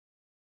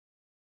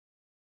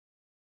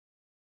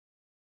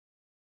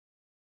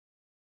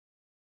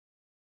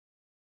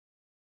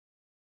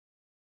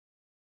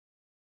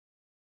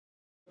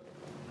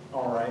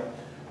All right.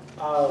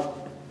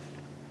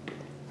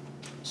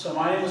 So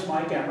my name is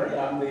Mike Emery.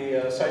 I'm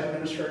the site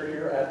administrator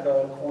here at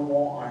the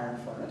Cornwall Iron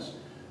Furnace.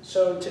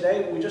 So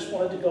today we just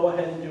wanted to go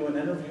ahead and do an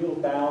interview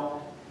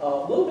about a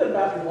little bit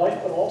about your life,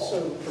 but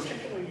also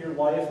particularly your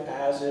life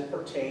as it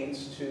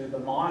pertains to the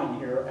mine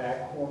here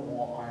at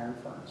Cornwall Iron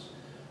Furnace.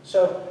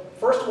 So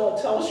first of all,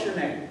 tell us your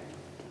name.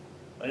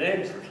 My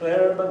name's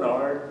Clair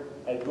Bernard.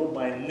 I go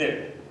by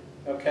Nip.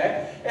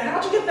 Okay. And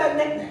how'd you get that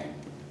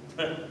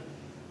nickname?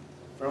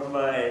 From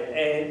my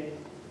aunt,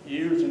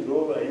 years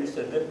ago, I used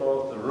to nip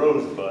off the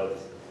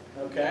rosebuds.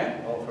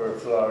 Okay. Off her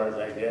flowers,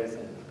 I guess.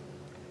 And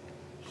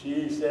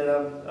she said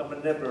I'm a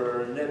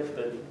nipper or a nip,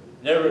 but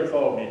never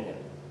called me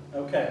nip.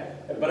 Okay.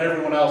 But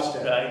everyone else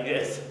did. I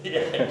guess,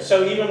 yeah.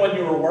 So even when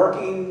you were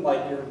working,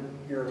 like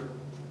your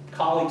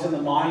colleagues in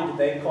the mine, did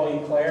they call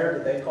you Claire?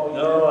 Did they call you?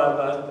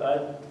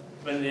 No,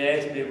 when they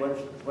asked me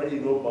what do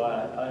you go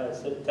by, I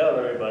said tell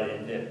everybody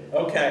Nip.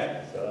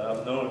 Okay. So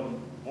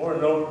I'm more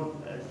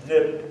known as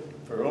Nip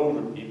for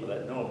older people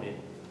that know me.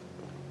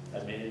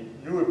 I mean,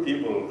 newer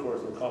people, of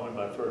course, will call me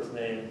my first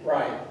name.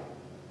 Right.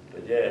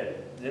 But yeah,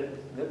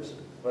 Nip's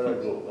what I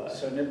go by.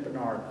 So Nip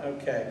Bernard.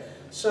 Okay.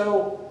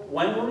 So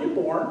when were you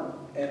born,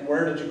 and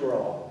where did you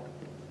grow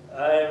up?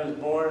 I was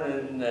born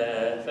in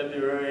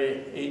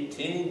February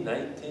 18,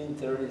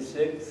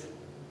 1936.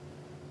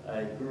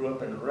 I grew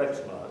up in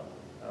Rexmont.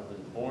 I was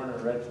born in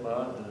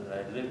Rexmont, and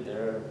I lived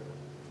there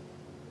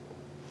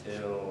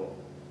till,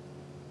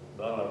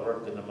 well, I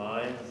worked in the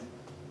mines,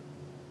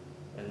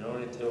 and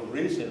only till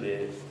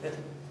recently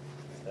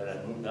that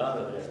I moved out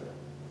of there.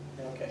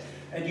 Okay.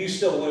 And you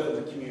still live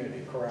in the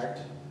community, correct?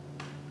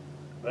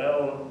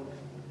 Well,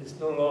 it's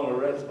no longer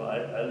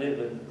Rexmont. I live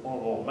in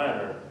Cornwall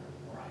Miner,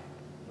 Right.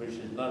 which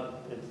is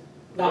not, it's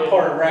Not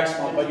part of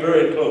Rexmont, but you're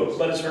very close.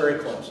 But it's very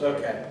close.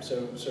 Okay.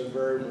 So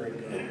very, very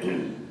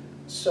good.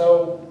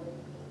 So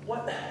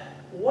what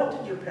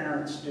did your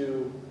parents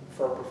do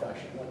for a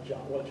profession? What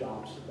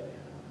jobs did they have?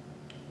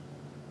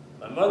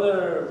 My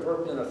mother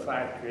worked in a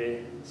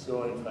factory,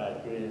 sewing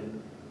factory,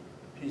 and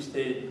she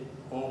stayed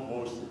home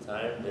most of the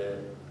time to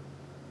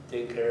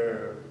take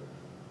care of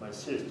my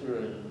sister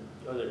and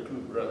other two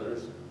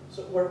brothers.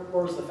 So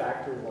where's the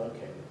factory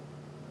located?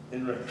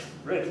 In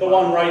Rexmont. The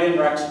one right in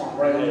Rexmont,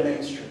 right on Yes.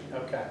 Main Street.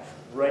 Okay.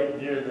 Right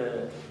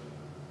near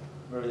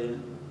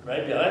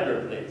right behind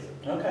her place.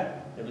 Okay.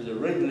 It was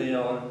originally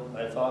on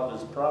my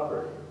father's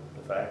property,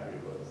 the factory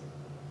was.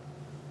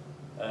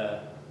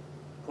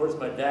 Of course,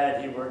 my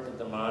dad, he worked at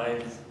the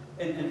mines.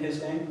 And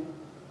his name?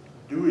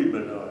 Dewey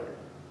Bernard.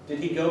 Did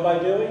he go by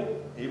Dewey?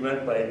 He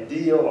went by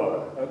D.R.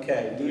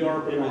 Okay,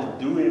 D.R. It was Bernard.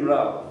 Dewey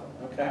Ralph.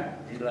 Okay.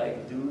 He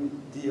liked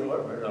D.R.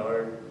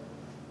 Bernard.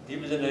 He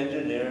was an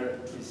engineer,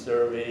 he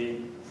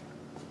surveyed,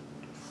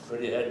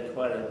 but he had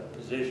quite a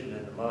position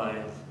in the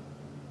mines.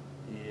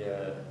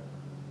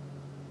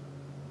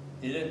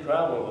 He didn't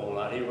travel a whole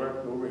lot. He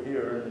worked over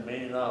here in the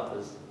main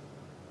office,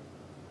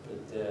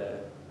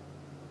 but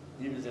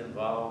he was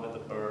involved with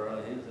the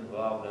borough. He was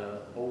involved in a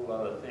whole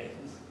lot of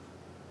things.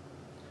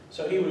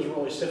 So he was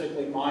really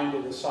civically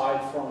minded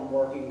aside from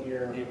working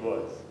here? He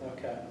was.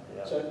 Okay.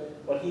 Yeah. So,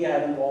 but he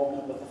had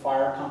involvement with the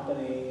fire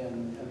company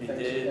and He things,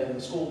 did. and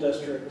the school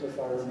district, if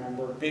I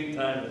remember. Big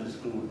time in the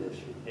school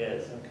district,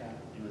 yes. Okay.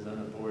 He was on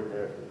the board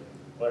there for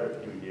quite a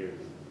few years.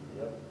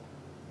 Yep.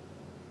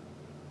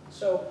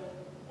 So,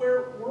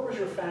 where was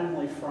your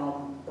family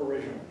from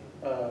originally?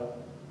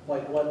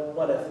 Like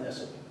what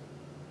ethnicity?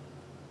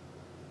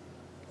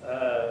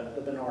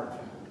 The Bernard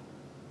family.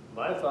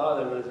 My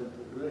father was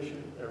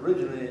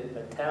originally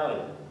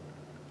Italian.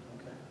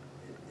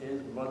 Okay.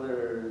 His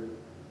mother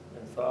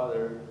and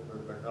father were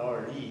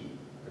Bernardi.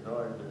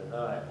 Bernard with an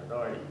I,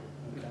 Bernardi.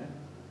 Okay.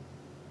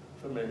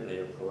 Familiarly,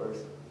 of course.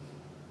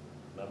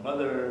 My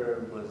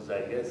mother was,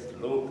 I guess,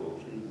 local.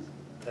 She's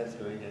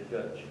Pennsylvania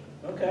Dutch.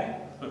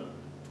 Okay.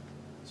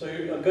 So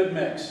you're a good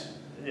mix.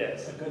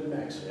 Yes. A good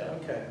mix. Yeah.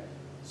 Okay.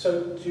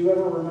 So do you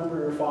ever remember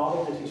your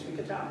father? Did he speak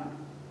Italian?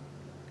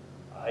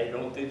 I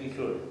don't think he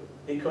could.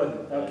 He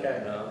couldn't.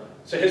 Okay. No.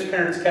 So his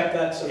parents kept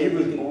that so He that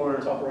was could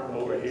born talk around the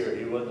over kids. here.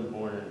 He wasn't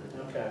born in.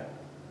 Okay.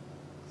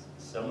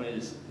 Some of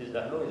his,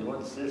 I know his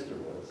one sister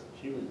was.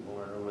 She was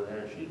born over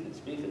there. She could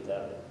speak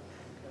Italian.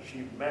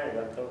 She married,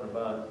 I'm talking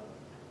about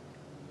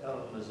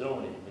Ellen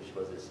Mazzoni, which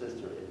was his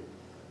sister.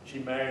 She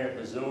married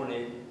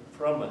Mazzoni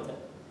from Italian.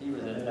 He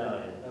was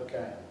Italian.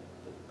 Okay.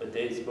 But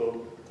they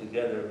spoke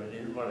together when they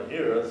didn't want to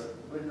hear us.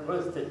 We didn't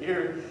want to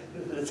hear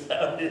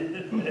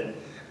Italian.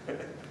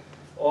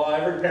 Well,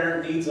 every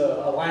parent needs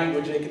a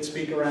language they can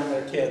speak around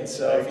their kids,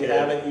 so if you Okay.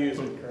 have it, use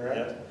it,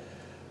 correct?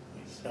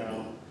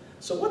 Yeah.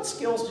 So what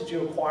skills did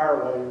you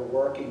acquire while you were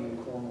working in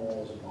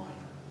Cornwall as a miner?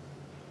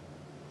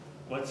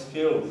 What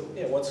skills?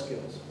 Yeah, what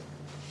skills?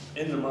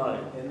 In the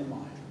mine. In the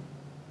mine.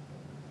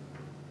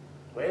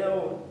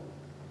 Well,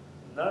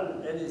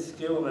 not any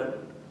skill that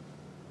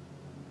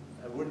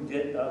I wouldn't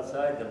get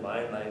outside the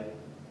mine. Like,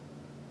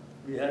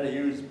 we had to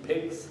use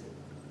picks.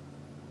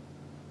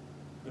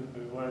 If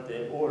we wanted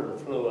the ore to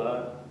flow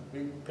out,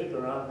 we'd pick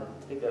around and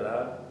take it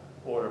out,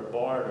 or a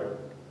bar to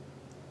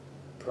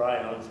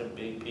pry on some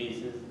big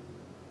pieces.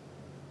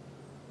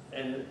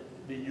 And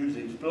we use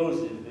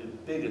explosives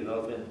big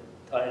enough and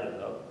tight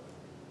enough,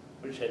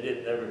 which I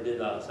never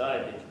did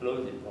outside the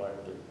explosive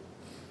part, but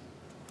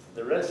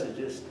the rest is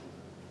just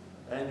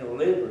manual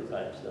labor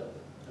type stuff.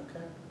 Okay.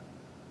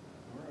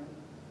 All right.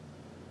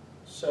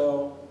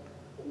 So,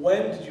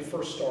 when did you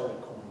first start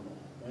at Cornwall?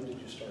 When did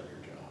you start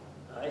your job?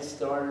 I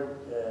started,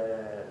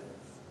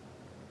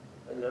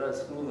 I got out of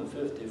school in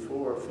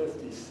 54,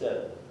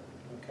 57,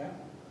 Okay.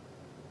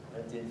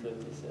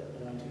 1957.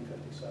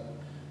 1957.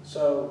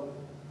 So,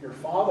 your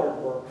father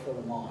worked for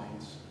the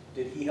mines.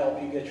 Did he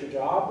help you get your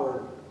job,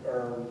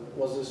 or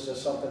was this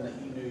just something that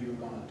you knew you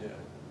were going to do?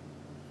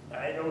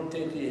 I don't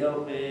think he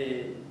helped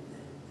me,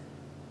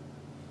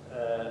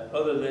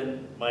 other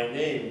than my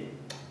name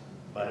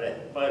might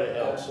have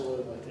helped.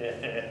 Absolutely.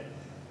 Yeah.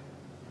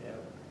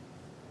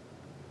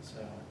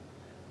 So,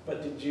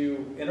 but did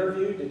you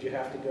interview? Did you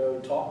have to go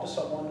talk to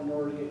someone in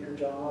order to get your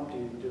job? Do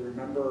you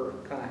remember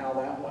kind of how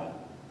that went?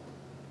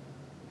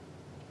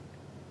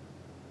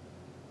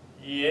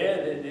 Yeah,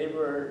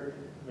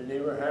 when they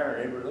were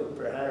hiring, they were looking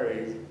for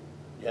Harry's.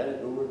 You had to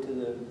go over to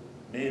the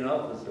main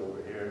office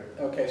over here.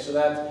 Okay, so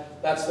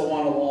that's the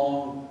one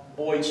along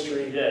Boyd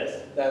Street.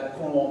 Yes. That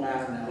Cornwall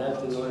Miner You now.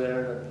 have to go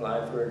there and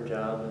apply for a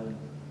job and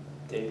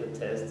take a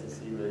test to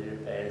see whether you're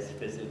passed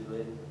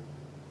physically,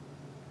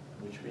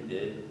 which we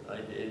did.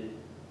 I did.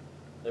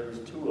 There was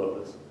two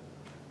of us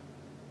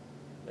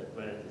that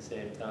went at the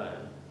same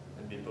time,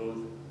 and we both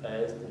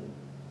passed. And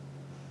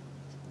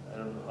I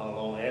don't know how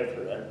long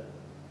after that.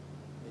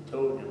 They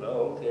told you,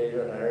 well, okay,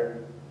 you're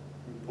hired.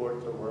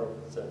 Report to work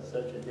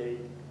such a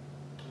date.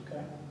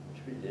 Okay.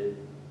 Which we did.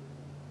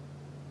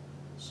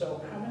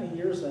 So how many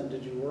years then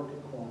did you work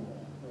at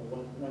Cornwall? Or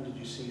when did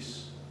you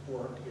cease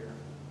work here?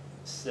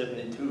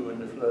 72 in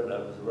the flood. I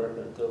was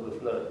working until the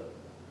flood.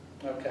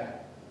 Okay.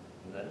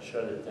 And that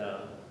shut it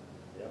down.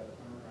 Yep.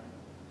 All right.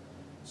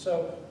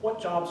 So what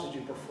jobs did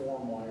you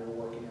perform while you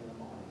were working in the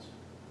mines?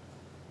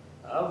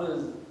 I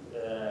was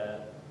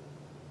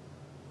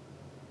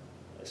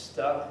a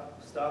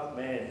stock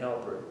man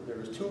helper. There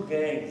was two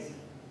gangs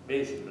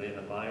basically in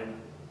the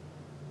mine.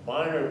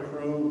 Miner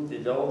crew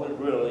did all the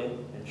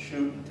drilling and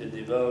shooting to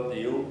develop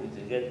the opening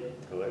to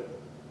get to it.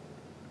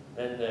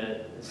 And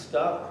the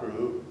stock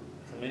crew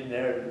come in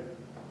there,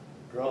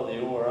 draw the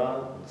ore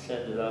out, and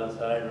send it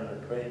outside on a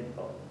train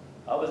pump.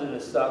 I was in the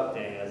stock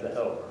gang as a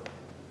helper.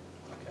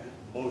 Okay.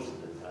 Most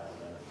of the time.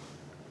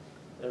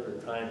 There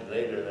were times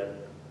later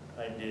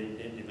that I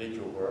did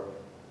individual work,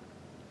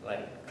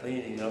 like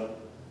cleaning up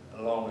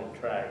along the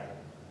track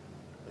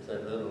with a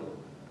little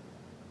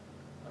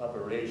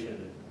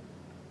operation.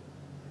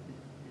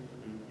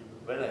 You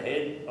went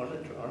ahead on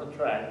the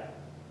track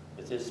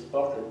with this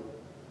bucket,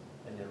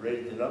 and you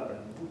raised it up, and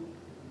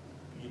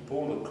you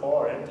pulled a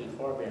car, empty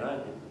car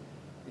behind you.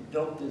 You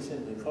dumped this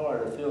in the car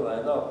to fill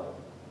that up.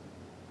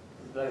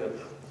 It was like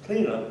a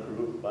cleanup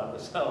crew by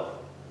myself.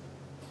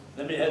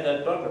 Then we had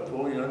that bucket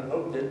full, you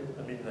unhooked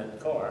it, that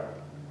car.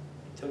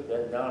 You took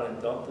that down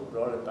and dumped it,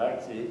 brought it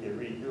back so you could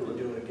redo it.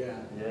 Do it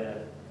again. Yeah.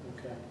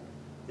 Okay.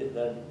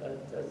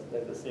 That's,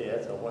 like I say,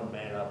 that's a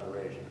one-man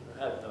operation.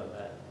 I've done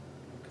that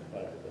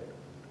quite a bit.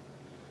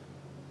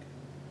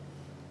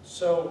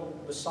 So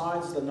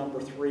besides the number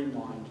 3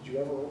 mine, did you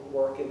ever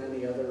work in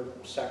any other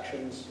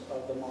sections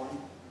of the mine?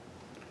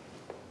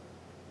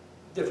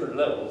 Different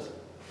levels.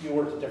 You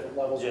worked at different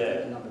levels Yeah,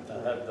 within the number 3?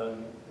 I have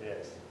done,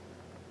 yes.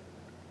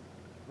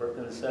 Worked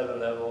in the 7th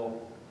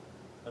level,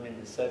 the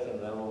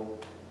 2nd level,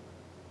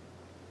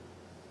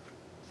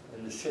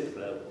 and the 6th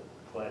level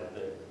quite a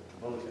bit.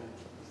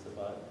 Just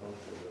about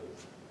most of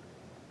those.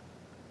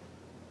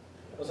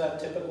 Was that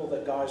typical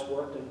that guys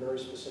worked in very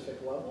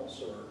specific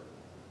levels, or?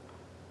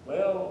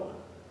 Well,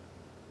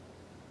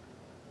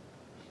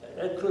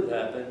 that could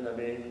happen.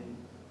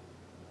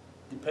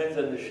 Depends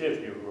on the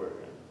shift you're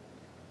working.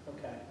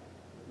 Okay.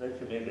 That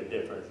could make a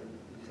difference.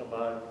 You come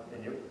out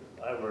and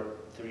I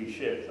work 3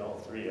 shifts, all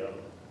 3 of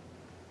them.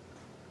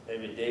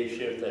 Maybe day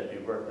shift I'd be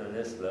working on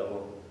this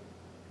level.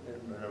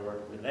 And when I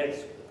work the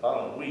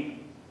following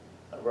week,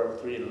 I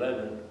work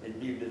 311. It'd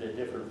be with a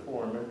different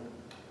foreman.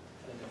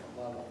 At a different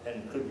level.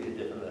 And it could be a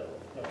different level.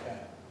 Okay.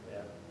 Yeah.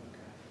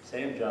 Okay.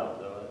 Same job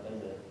though,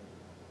 as a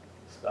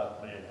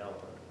stockman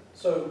helper.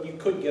 So you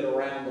could get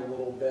around a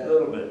little bit? A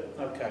little bit.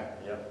 Okay.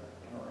 Yep.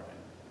 All right.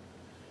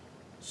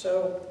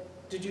 So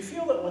did you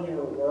feel that when you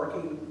were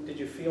working, did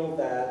you feel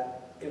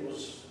that it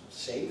was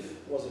safe?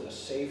 Was it a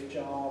safe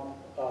job?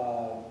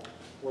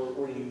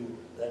 Were you...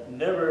 That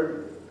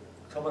never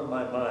come in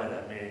my mind.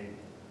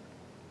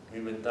 We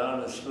went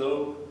down the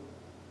slope,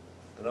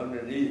 and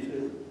underneath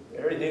it,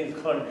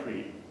 everything's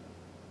concrete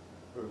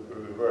where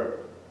we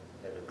worked.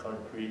 And the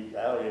concrete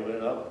alley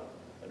went up.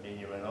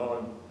 You went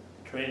on,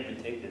 the train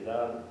would take you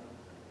down,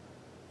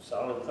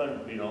 solid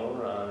concrete all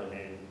around.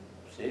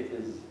 Safe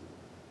as you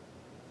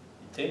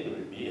think it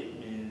would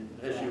be.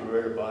 Unless you were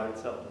worried about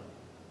something.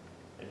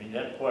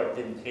 That part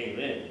didn't cave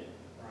in.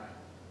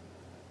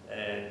 Right.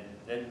 And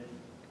then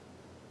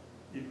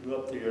you go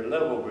up to your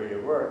level where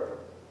you work.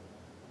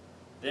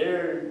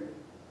 There,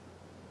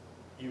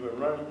 you were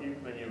running,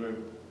 when you were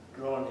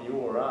drawing the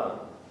ore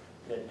out,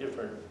 you had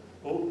different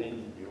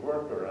openings that you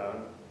work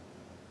around.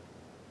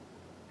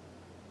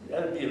 You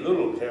had to be a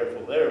little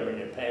careful there when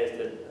you passed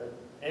an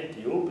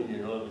empty opening, you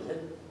know,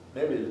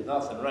 maybe there's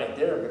nothing right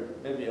there,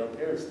 but maybe up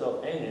here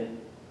stuff hanging.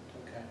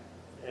 Okay.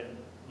 And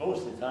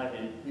most of the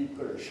time you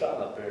put a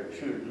shot up there to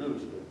shoot it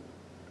loose, but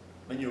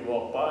when you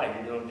walk by,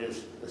 you don't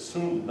just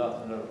assume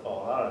nothing's going to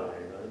fall out of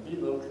there, you know, be a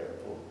little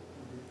careful.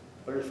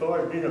 But as far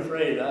as being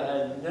afraid, I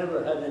had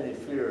never had any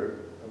fear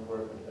of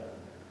working down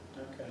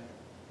there. Okay.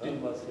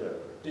 None whatsoever.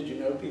 Did you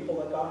know people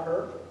that got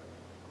hurt?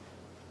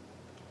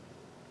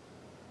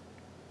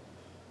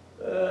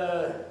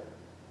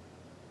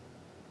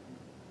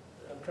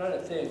 I'm trying to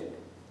think.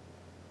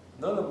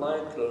 None of my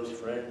close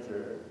friends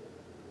or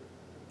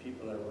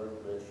people I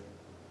work with.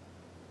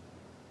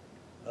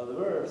 Now there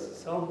were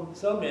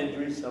some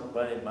injuries.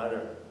 Somebody might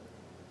have,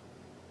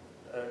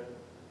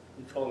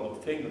 we call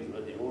them fingers,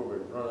 but the ore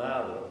would run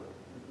out of them.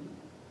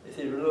 If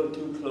they were a little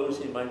too close,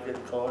 he might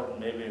get caught and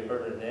maybe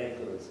hurt an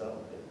ankle or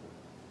something.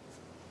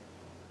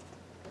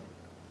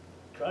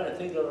 Trying to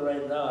think of it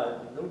right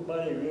now,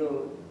 nobody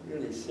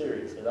really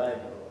serious that I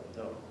know of,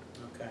 no.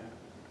 Okay.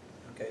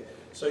 Okay.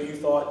 So you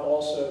thought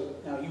also,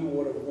 now you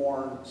would have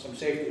worn some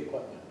safety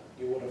equipment.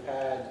 You would have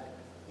had,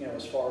 you know,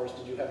 as far as,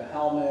 did you have a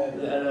helmet?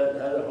 I had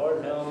a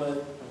hard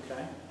helmet.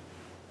 Okay.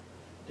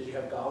 Did you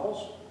have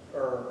goggles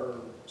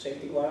or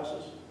safety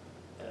glasses?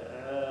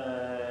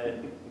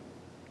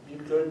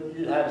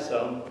 You'd have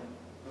some,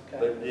 Okay.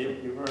 but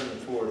you weren't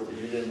enforced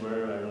if you didn't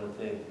wear them, I don't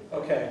think.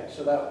 Okay,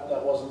 so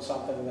that wasn't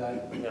something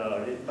that,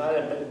 No, it might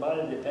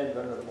have depended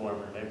on the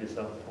foreman. Maybe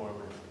some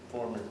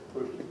foremen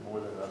pushed it more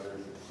than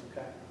others.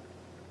 okay.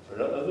 But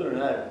other than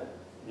that,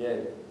 yeah,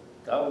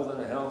 goggles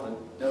and a helmet,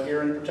 No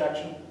hearing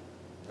protection?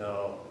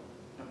 no.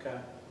 Okay.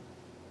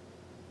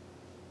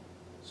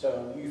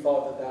 So you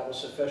thought that was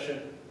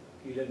sufficient?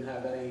 You didn't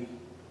have any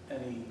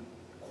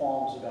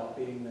qualms about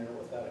being there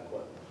with that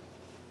equipment?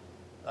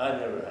 I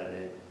never had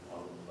any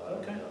problem about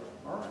it, Okay. no.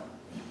 All right.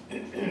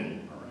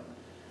 All right.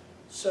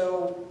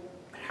 So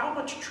how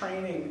much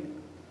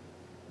training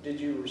did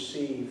you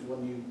receive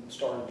when you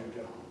started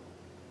your job?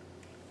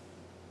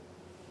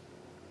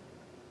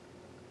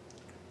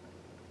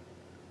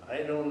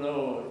 I don't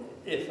know,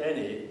 if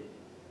any.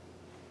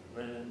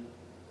 When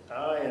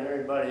I and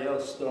everybody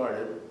else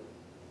started,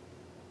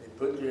 they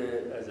put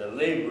you as a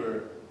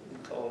laborer, you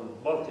call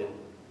it bucket.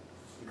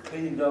 You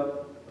cleaned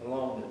up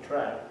along the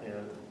track, you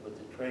know, with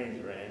the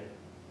trains ran.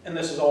 And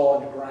this is all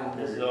underground?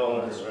 This is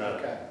all underground.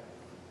 Okay.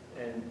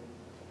 And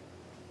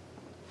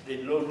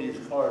they'd load these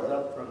cars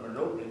up from an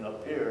opening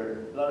up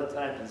here, and a lot of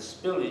times it's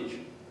spillage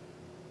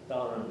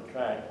down on the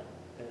track,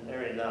 and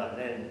every now and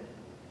then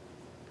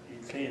you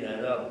clean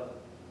that up.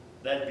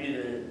 That'd be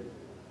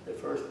the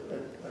first,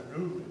 a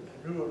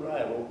new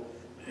arrival,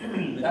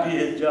 it'd be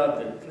his job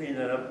to clean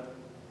that up.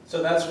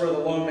 So that's where the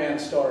low man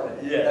started?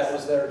 Yes. That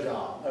was their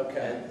job,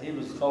 okay. And he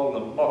was called a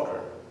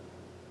mucker.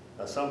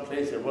 Now some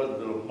place it was a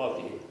little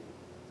mucky,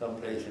 some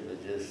place it was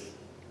just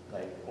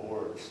like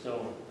ore and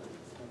stone.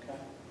 Okay.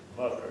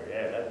 Mucker,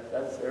 yeah,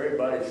 that's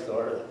everybody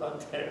started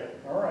out there.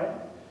 All right.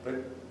 But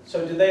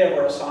So did they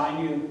ever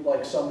assign you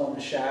like someone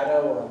to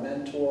shadow or a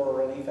mentor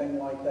or anything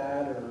like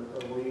that? Or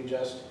were you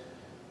just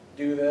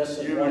do this?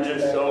 And you were watch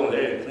just that? told,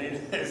 hey,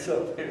 clean this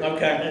up here.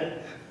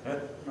 Okay.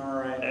 All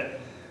right.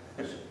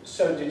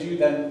 So did you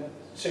then,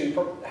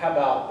 how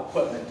about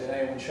equipment? Did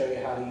anyone show you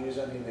how to use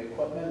any of the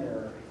equipment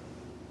or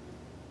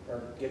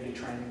give you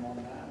training on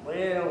that?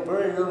 Well,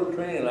 very little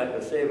training, like I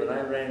say, when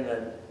I ran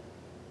that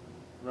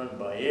run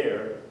by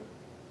air,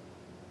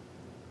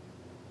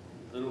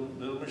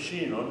 little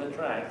machine on the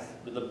tracks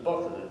with a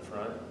bucket in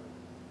front.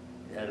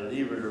 You had a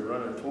lever to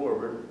run it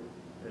forward,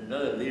 and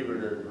another lever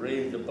to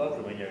raise the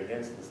bucket when you're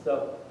against the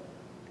stuff.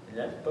 And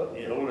that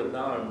bucket, you hold it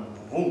down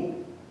and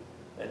boom,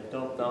 that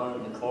dumped down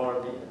in the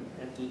car, the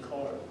empty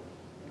car.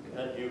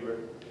 That lever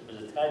was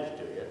attached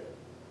to you.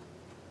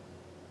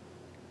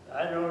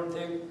 I don't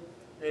think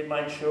they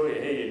might show you,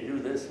 hey, you do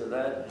this or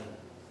that,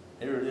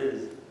 and here it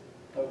is.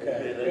 Okay.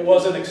 It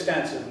wasn't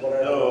extensive,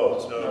 whatever it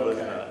was. No, it was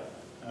not.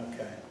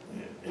 Okay.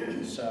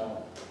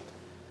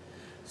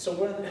 So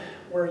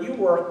where you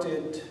worked,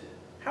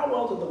 how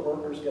well did the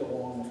workers get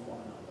along with one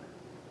another?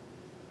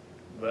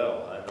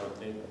 Well, I don't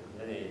think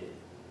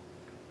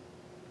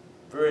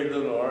very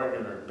little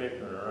arguing or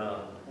bickering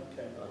around.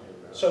 Okay.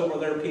 So were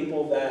there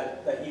people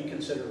that you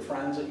considered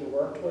friends that you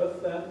worked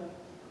with then?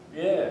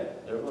 Yeah,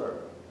 there were.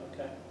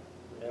 Okay.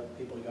 Yep.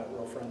 People you got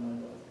real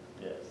friendly with?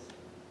 Yes.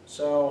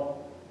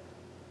 So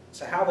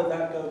how did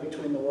that go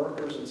between the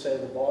workers and, say,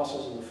 the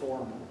bosses and the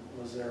foremen?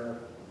 Was there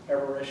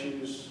ever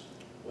issues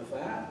with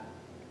that?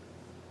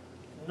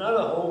 Not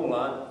a whole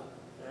lot,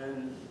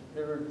 and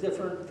there were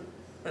different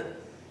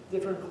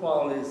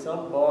qualities.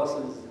 Some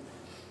bosses,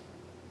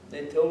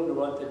 they told you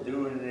what to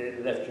do and they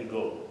let you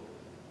go.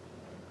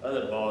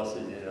 Other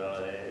bosses, you know,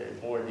 they're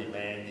more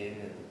demanding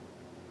and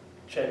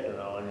checking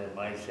on you, and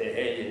might say,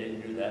 hey, you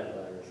didn't do that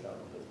right or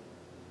something.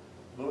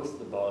 But most of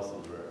the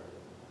bosses were.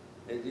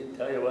 They didn't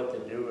tell you what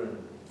to do,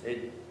 and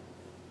they'd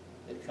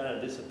it kind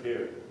of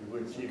disappeared. You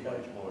wouldn't see Okay.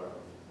 much more of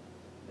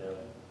it.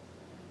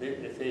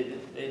 If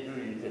they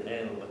knew you could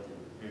handle what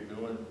you're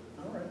doing,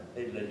 All right.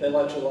 they'd let They you.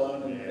 let you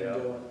alone and Yeah. do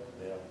it.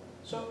 Yeah.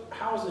 So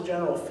how's the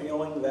general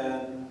feeling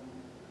then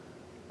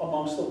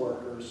amongst the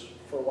workers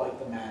for like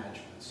the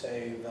management,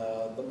 say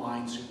the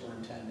mine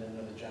superintendent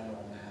or the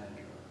general manager?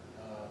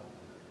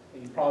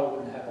 You probably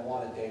wouldn't have a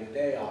lot of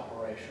day-to-day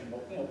operation,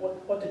 but you know,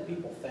 what did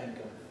people think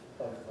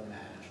of the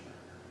management?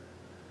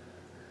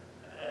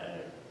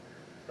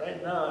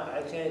 Right now,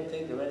 I can't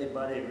think of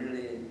anybody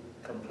really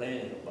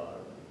complaining about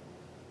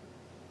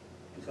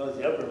it. Because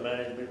the upper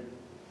management,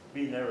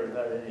 we never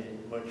got any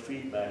much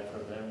feedback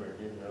from them or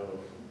didn't know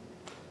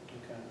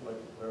Okay.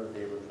 where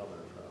they were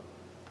coming from.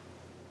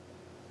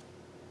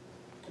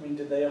 I mean,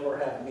 did they ever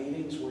have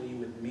meetings where you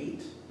would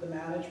meet the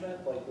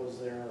management? Like, was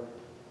there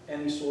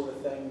any sort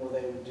of thing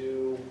where they would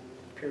do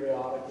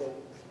periodically?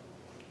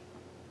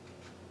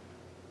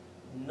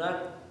 Not,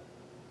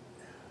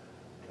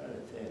 I'm trying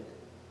to think.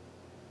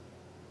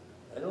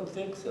 I don't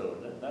think so,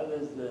 not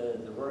as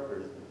the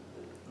workers.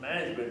 The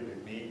management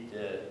would meet,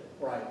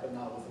 Right, but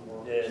not with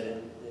the yeah,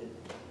 workers.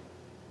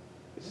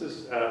 This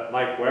is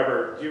Mike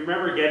Weber. Do you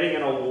remember getting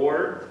an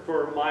award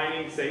for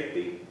mining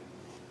safety?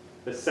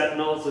 The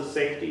Sentinels of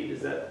Safety, does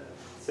that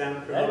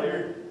sound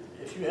familiar?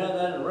 If you have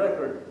that on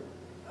record,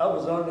 I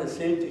was on the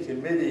safety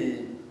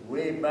committee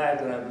way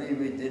back, and I believe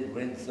we did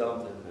win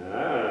something.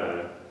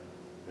 Ah,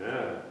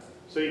 yeah.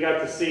 So you got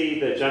to see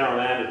the general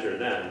manager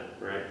then,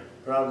 right?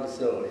 Probably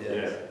so,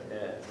 yes. Yeah.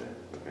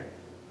 Okay.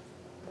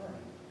 All right.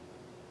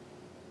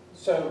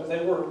 So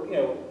they were, you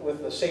know,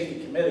 with the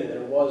safety committee,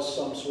 there was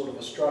some sort of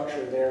a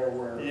structure there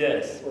where...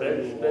 Yes,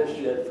 where you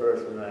especially at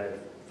first when I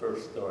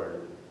first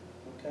started.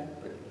 Okay.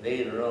 But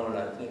later on,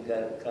 I think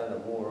that kind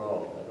of wore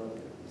off. I don't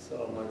think we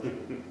saw much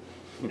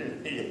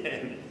in the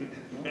end.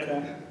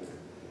 Okay.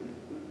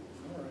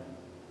 All right.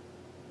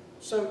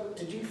 So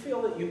did you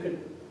feel that you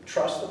could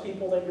trust the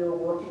people that you were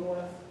working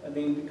with? I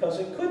mean, because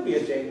it could be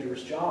a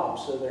dangerous job,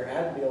 so there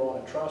had to be a lot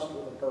of trust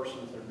with the person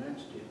that they're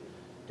next to you.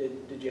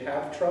 Did you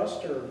have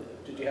trust, or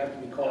did you have to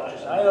be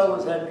cautious? I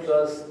always had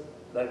trust.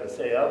 Like I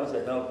say, I was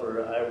a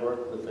helper. I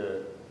worked with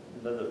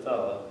another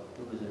fellow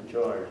who was in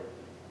charge.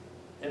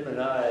 Him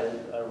and I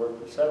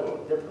worked with several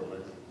different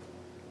ones.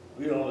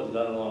 We always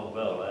got along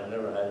well. I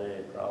never had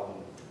any problem.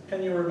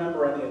 Can you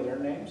remember any of their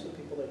names, the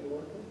people that you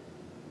worked with?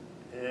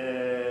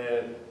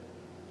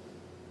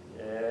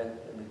 Yeah,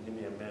 give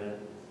me a minute.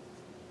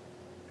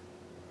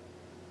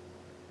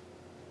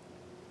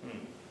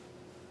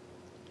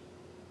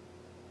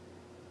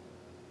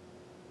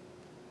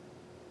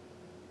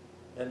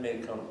 That may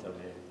come to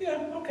me. Yeah,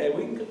 okay,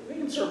 we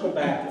can circle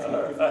back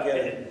if you get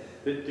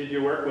it. Did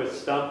you work with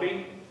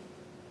Stumpy?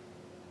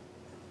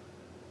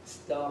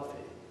 Stumpy.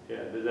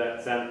 Yeah, does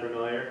that sound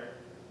familiar?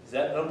 Is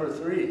that number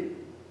 3?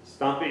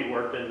 Stumpy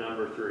worked in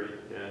number 3,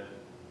 yeah.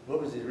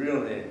 What was his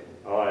real name?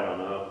 Oh, I don't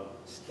know.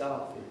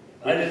 Stumpy.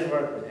 I didn't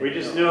work with him. We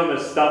just knew him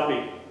as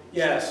Stumpy.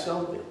 Yes,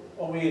 Stumpy.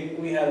 well,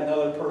 we had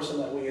another person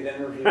that we had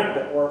interviewed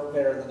that worked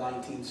there in the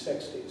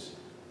 1960s.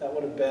 That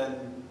would have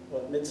been,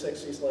 what,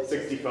 mid-60s, late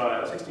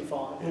 65.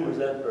 65. Who was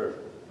that person?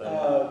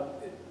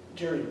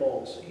 Jerry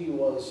Bowles. He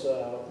was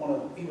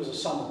he was a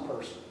summer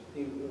person.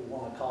 He was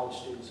one of the college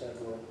students that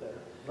had worked there.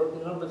 Worked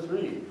in number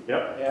 3.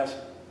 Yep. Yes,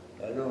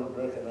 I don't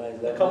recognize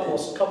that a couple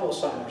name. of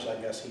summers, I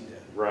guess he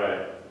did.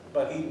 Right.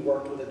 But he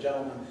worked with a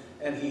gentleman,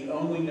 and he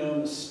only knew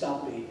him as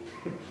Stumpy,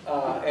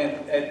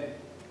 and I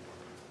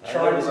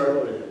tried never to.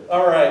 worked with him.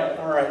 All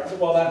right.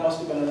 Well, that must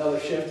have been another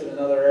shift in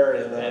another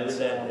area then.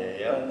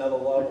 Evidently, yeah. Another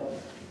level.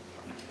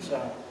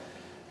 So,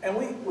 and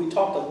we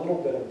talked a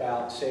little bit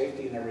about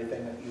safety and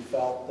everything that you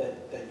felt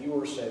that you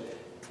were safe.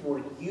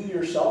 Were you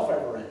yourself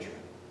ever injured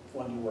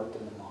when you worked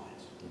in the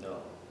mines? No.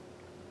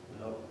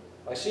 No.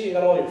 I see you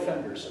got all your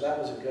fingers, so that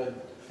was a good.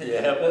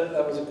 Yeah.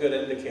 That was a good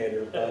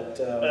indicator. But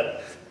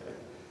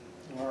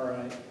all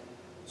right.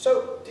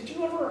 So, did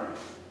you ever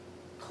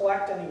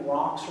collect any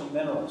rocks or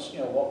minerals? You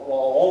know, while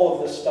all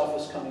of this stuff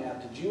is coming out,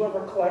 did you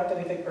ever collect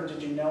anything, or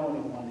did you know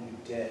anyone who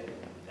did?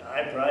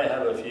 I probably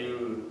have a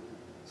few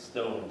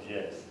stones,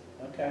 yes.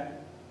 Okay.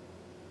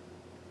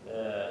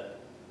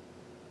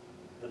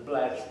 The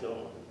black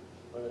stone,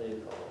 what are they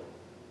called?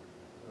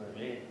 You know what I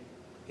mean?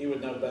 He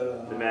would know better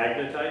than The I.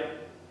 magnetite?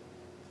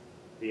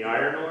 The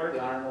iron ore? The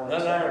iron ore.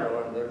 Not iron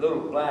ore, they're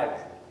little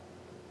black.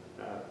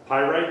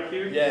 Pyrite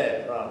cubes?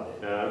 Yeah, probably.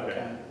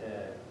 Okay.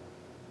 Yeah.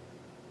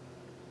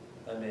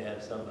 I may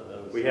have some of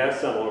those. We have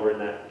some over in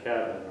that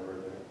cabin over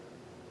there.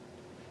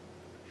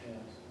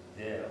 Yes.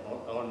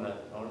 Yeah,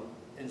 on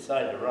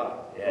inside the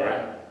rock. Yeah.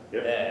 Right.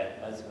 Yep.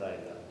 Yeah, that's what I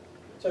got.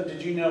 So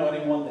did you know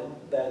anyone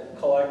that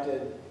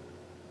collected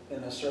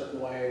in a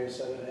certain way,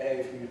 said, hey,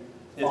 if you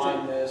If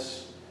find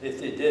this, If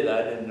they did,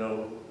 I didn't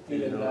know. You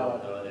didn't know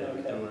it. No, they were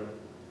Okay. doing.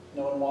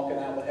 no one walking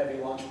out with heavy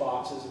lunch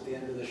boxes at the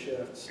end of the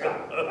shifts?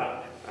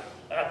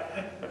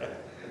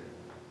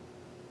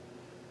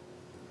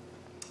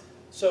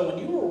 So when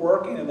you were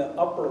working in the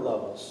upper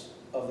levels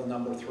of the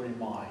number 3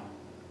 mine,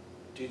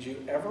 did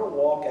you ever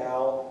walk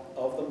out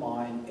of the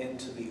mine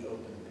into the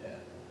open pit?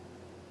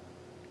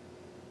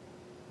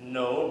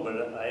 No,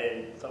 but I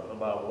ain't talking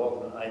about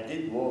walking. I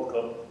did walk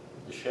up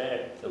the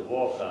shaft to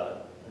walk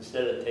on,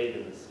 instead of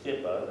taking the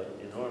skip out like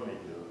you normally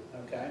do.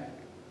 Okay,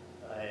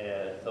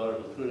 I thought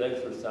it was good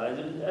exercise.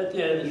 And at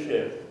the end of the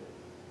shift,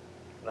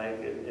 like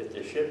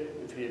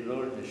if you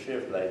loaded the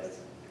shift like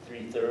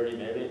 3:30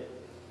 maybe,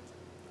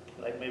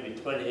 like maybe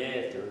 20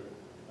 after,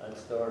 I'd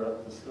start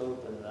up the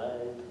slope and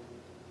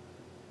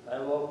I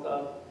walked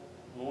up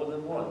more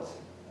than once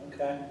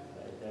okay,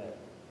 like that.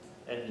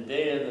 And the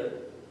day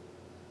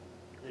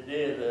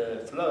of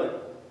the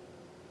flood,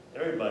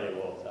 everybody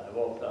walked. I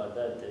walked out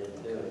that day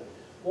too. okay.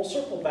 We'll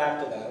circle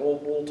back to that.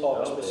 We'll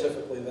talk Okay.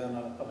 specifically then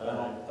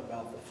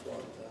about the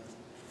flood then.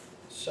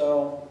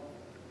 So,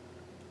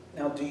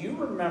 now do you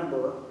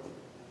remember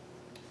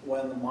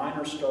when the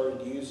miners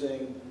started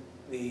using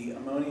the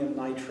ammonium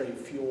nitrate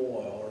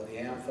fuel oil or the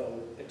AMFO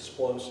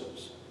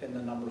explosives in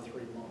the number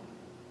 3 mine?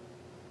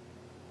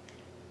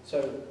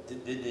 So,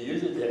 Did they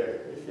use it there?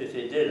 If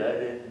they did, I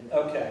didn't.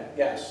 okay,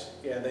 yes,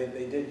 yeah, they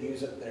did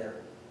use it there.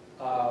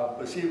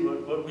 But see,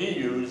 what we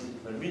used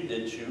when we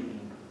did shooting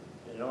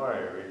in our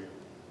area,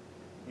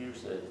 we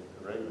used a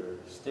regular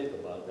stick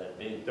about that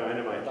big.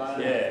 Dynamite.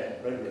 Yeah,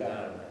 regular Okay.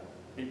 dynamite.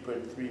 We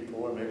put 3,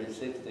 4, maybe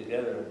 6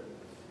 together,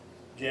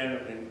 jam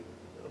it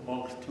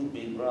amongst 2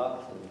 big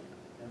rocks, and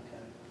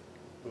Okay.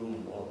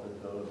 boom, off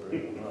it goes,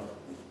 bring them up.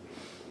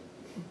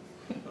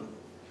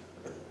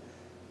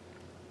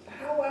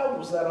 How loud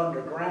was that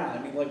underground?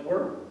 I mean, like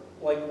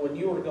when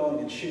you were going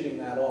and shooting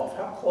that off,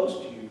 how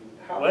close were you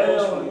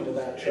to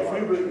that If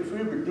charge? we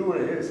were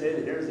doing it here,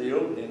 say here's the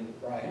opening,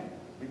 Right,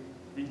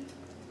 we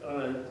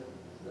on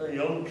a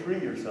young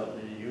tree or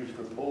something you use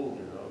for poles,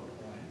 you know.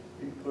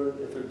 right, We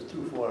put, if it was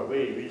too far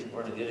away, we didn't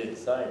want to get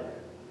inside there.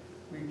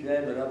 We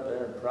jammed it up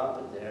there and prop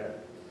it there.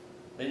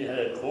 Then you had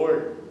a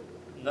cord,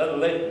 not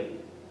electric.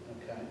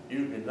 okay.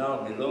 You could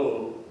down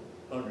below,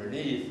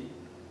 underneath,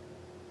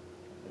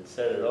 and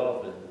set it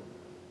off, and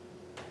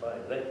by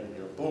electric,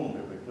 you boom,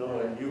 it would go,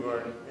 and you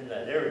weren't in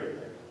that area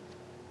there.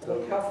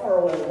 Look, how far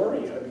away were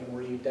you? I mean,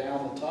 were you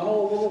down the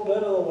tunnel a little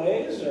bit of the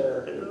ways,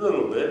 or? A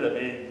little bit, I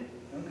mean,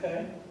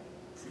 Okay,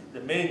 the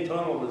main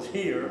tunnel was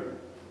here,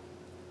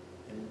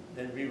 and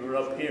then we were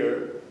up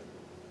here,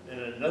 and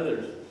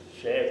another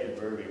shaft is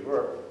where we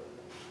worked.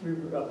 We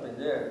were up in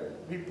there.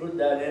 We put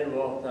that in,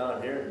 walked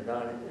down here, and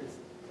down,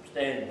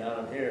 standing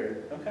down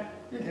here. okay.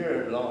 You'd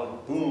hear a long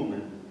boom,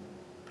 and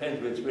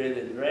depends which way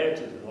the draft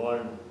is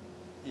going.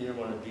 You don't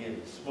want to be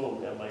in the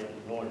smoke, that might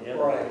be going the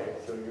other Right. way.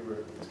 So you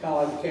were, It's kind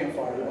of like a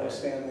campfire, you want to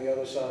stand on the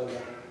other side of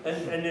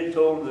the, and they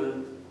told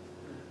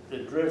the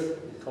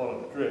drift, they call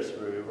them drifts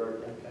where we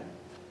worked. okay.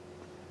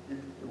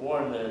 You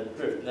warn the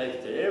drift next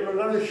to, hey, we're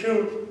gonna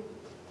shoot.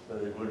 So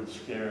they wouldn't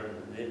scare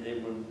them. They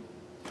wouldn't,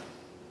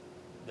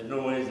 the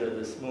noise or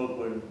the smoke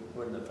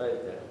wouldn't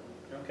affect them.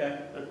 Okay.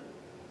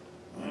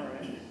 All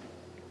right.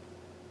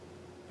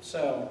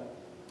 So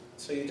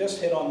you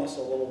just hit on this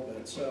a little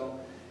bit. So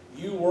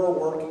you were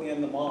working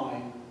in the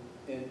mine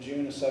in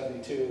June of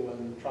 '72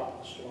 when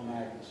Tropical Storm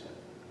Agnes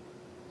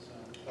hit.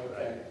 So,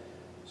 okay. Right.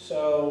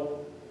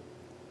 So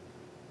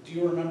do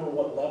you remember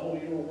what level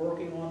you were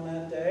working on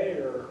that day?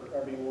 Or,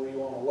 I mean, were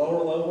you on a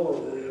lower level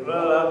or were you?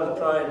 Well, I was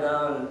probably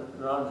down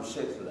around the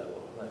 6th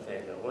level, I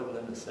think. I wasn't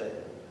in the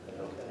 2nd, I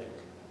don't Okay. think.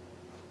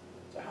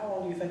 So how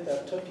long do you think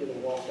that took you to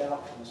walk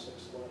out from the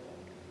 6th level?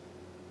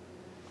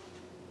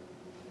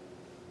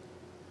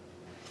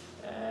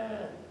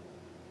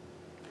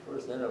 Of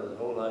course, then I was a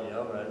whole lot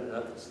younger. I didn't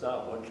have to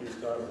stop once you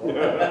started walking.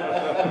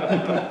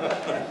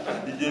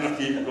 You just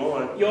keep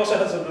going. You also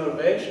had some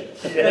motivation.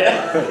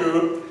 Yeah,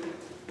 true.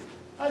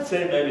 I'd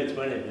say maybe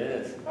 20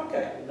 minutes.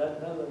 Okay.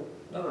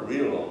 Not a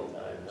real long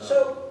time, no.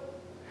 So,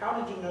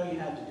 how did you know you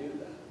had to do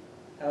that?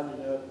 How did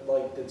you know,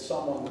 like, did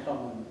someone come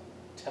and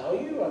tell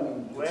you? I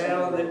mean, did Well,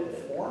 someone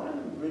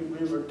inform you?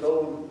 we were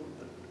told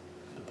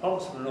the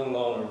pumps were no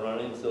longer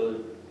running, so it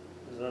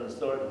was going to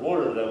start, the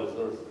water levels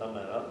was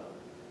coming up.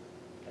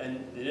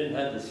 And they didn't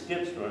have the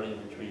skips running,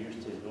 which we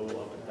used to go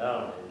up and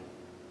down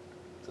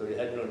in. So you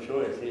had no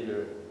choice,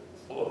 either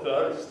walk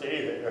out or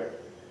stay there.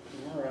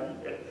 All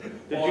right.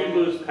 Did you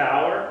lose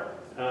power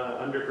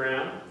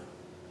underground?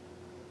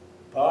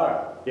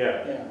 Power?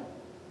 Yeah. Yeah.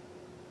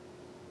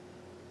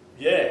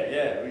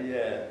 We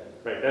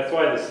Right, that's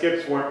why the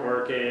skips weren't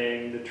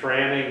working, the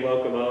tramming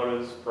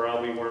locomotives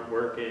probably weren't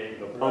working,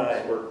 the pumps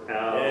Right. were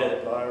out. yeah,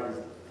 the power was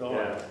gone.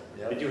 Yeah.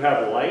 Yeah. Did you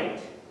have light?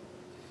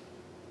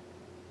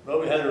 Well,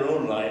 we had our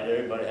own light,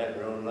 everybody had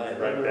their own light.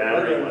 Right, Other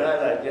battery than light.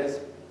 that, I guess,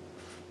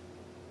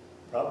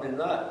 probably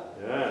not.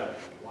 Yeah,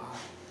 Wow.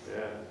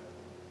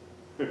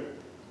 yeah.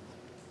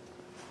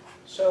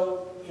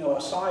 So, you know,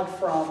 aside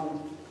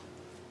from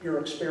your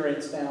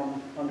experience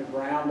down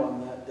underground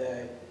on that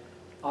day,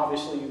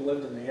 obviously you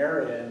lived in the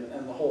area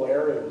and the whole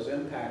area was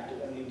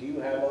impacted. I mean, do you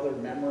have other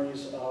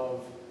memories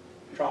of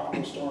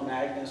Tropical Storm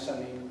Agnes? I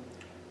mean,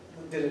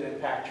 did it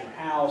impact your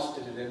house?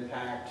 Did it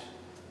impact,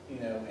 you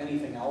know,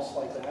 anything else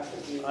like that?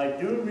 I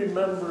do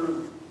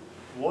remember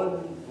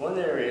one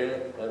area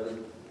that was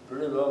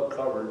pretty well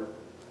covered.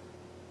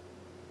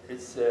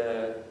 It's,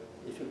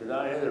 if you go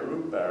down here, the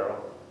root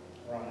barrel,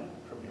 Right.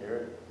 from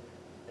here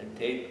and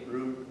take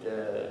route,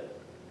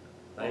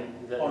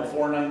 On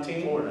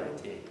 419?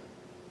 419.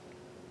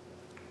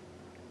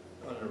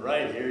 On the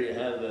right here, you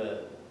have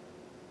a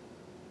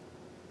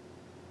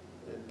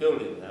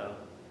building now.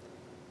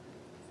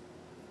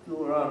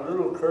 Go around a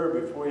little curve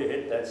before you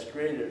hit that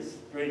straight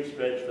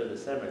stretch for the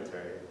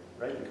cemetery,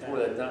 right before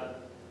Okay.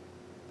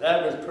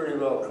 that was pretty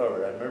well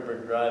covered. I remember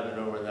driving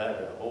over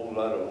that, a whole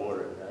lot of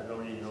water. I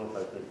don't even know if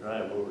I could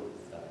drive over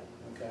at the time.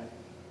 Okay.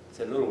 It's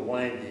a little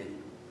windy,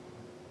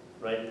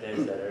 right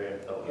past that area,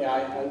 I'm talking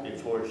Yeah, about,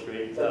 before it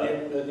straightens out.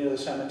 near the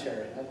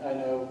cemetery. I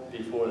know.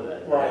 Before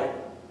that. Right.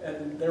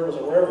 And there was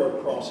a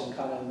railroad crossing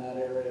kind of in that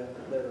area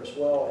there as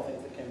well, I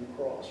think, that came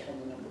across from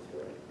the number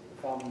 3.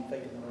 If I'm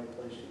thinking the right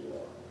place you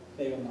are.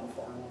 Maybe I'm not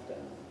far enough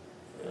down.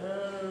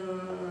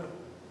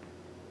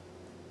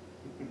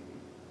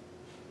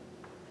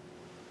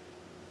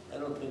 I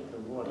don't think there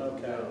was.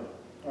 Okay. No.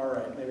 All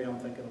right, maybe I'm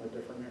thinking of a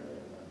different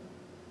area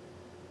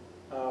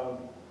then.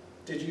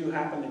 Did you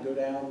happen to go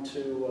down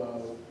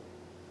to,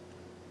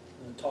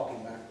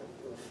 talking back to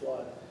the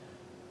flood,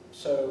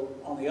 so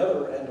on the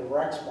other end of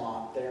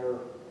Rexmont, there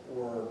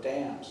were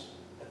dams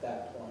at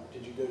that point.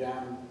 Did you go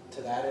down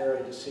to that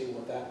area to see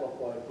what that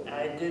looked like?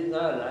 I did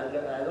not.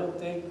 I don't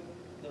think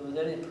there was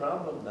any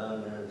problem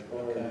down there as far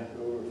Okay. as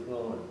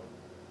overflowing.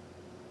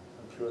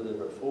 I'm sure they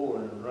were full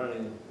and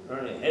running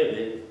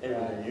heavier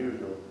than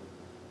usual.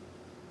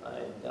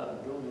 I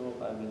don't know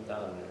if I've been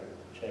down there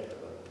to check it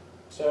out.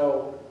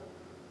 So,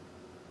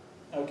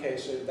 okay,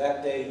 so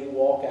that day you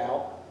walk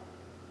out,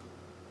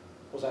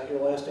 was that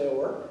your last day of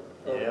work?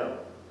 Or Yeah,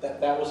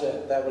 That was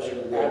it, that was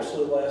your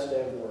absolute last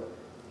day of work?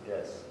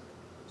 yes.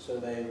 So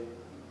they,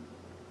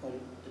 like,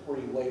 were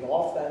you laid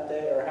off that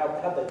day, or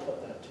how'd they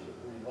put that to you?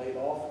 Were you laid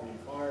off, were you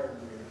fired,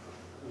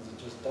 was it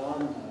just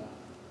done?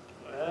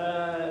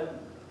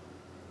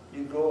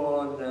 You go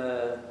on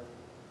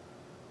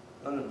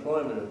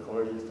unemployment, of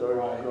course. You start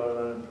Right. going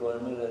on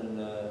unemployment, and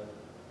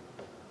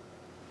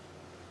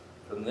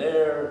from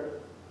there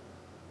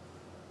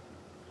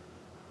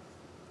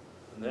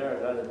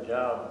I got a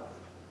job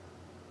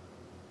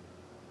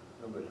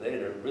a little bit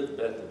later with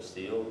Bethlehem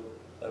Steel.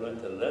 I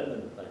went to the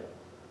Lebanon plant.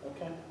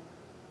 Okay.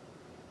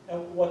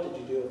 And what did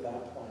you do at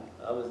that point?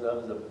 I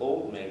was a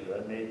bolt maker.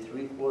 I made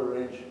 3/4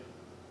 inch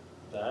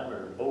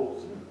diameter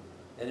bolts,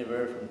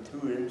 anywhere from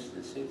 2 inches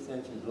to 6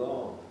 inches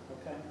long.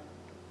 Okay.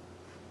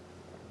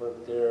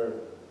 Worked there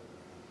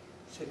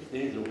 6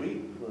 days a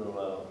week for a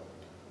while.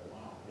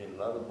 Wow. Made a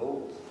lot of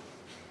bolts.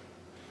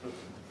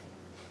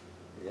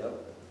 Yep.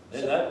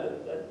 And So-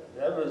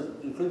 that was,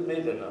 you couldn't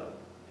make enough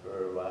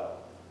for a while.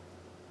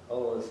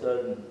 All of a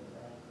sudden,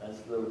 I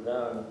slowed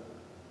down.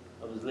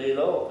 I was laid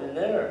off in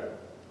there.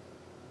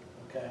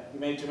 Okay, you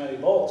made too many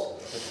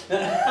bolts.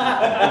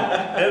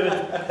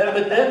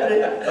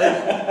 Evidently,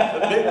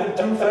 I made them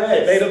too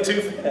fast. Made them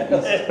too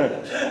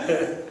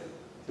fast.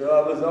 So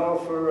I was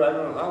off for, I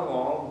don't know how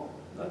long,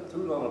 not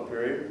too long a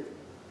period.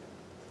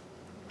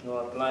 You know, I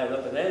lined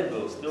up in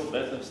Annville, still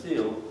Bethlehem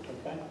Steel.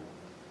 Okay.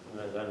 And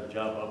I got a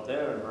job up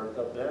there and worked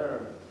up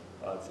there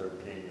about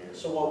 13 years.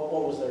 So what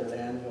was there at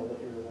Anvil that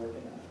you were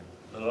working at?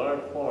 The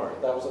large quarry.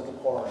 That was at the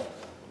quarry.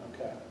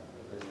 Okay.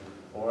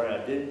 Quarry,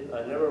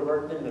 I never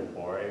worked in the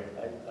quarry.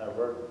 I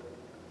worked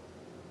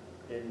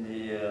in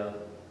the,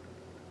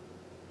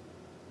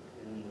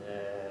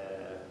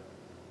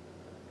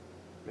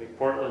 Make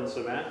Portland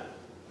cement,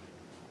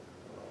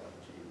 oh,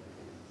 gee,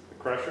 the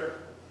crusher,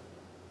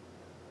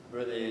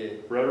 where the,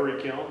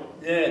 rotary kiln.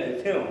 yeah,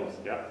 the kilns.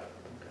 Yeah. Okay.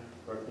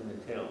 Worked in the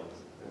kilns.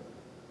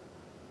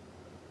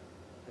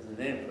 There's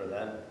a name for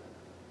that.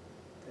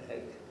 The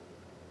heck?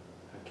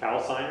 A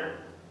calciner.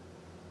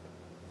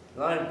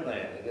 Lime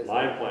plant, I guess.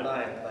 Lime plant.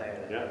 Lime plant.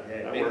 Yeah,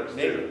 that make, works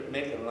make, too.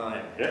 Make a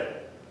lime. Yeah.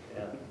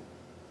 Yeah.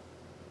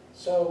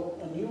 So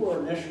when you were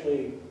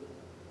initially,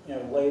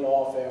 laid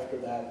off after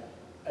that,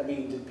 I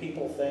mean, did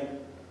people think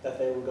that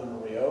they were going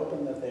to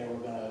reopen, that they were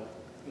going to,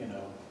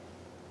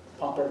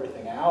 pump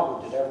everything out,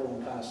 or did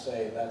everyone kind of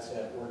say, that's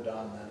it, we're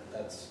done,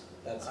 that's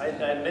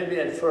it? Maybe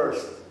at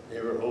first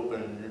they were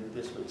hoping that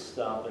this would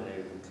stop and they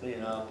would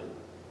clean up, and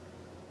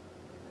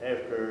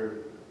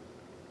after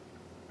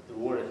the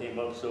water came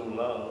up so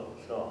low,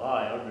 so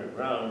high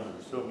underground,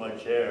 with so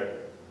much air,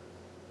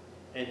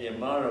 and the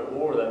amount of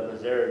ore that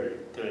was there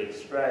to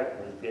extract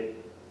was getting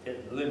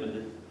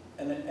limited.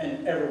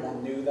 And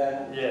everyone knew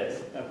that?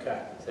 Yes. Okay.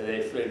 So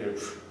they figured,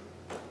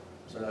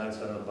 we're not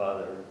going to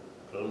bother,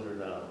 close her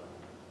down.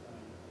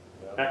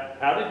 Yeah.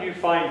 How did you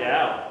find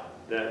out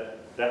that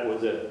that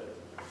was it?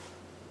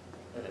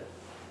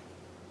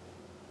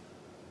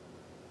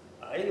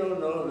 I don't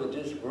know if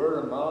it just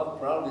word of mouth,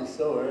 probably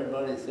so.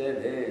 Everybody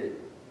said, hey,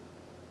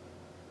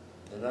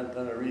 they're not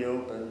going to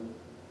reopen.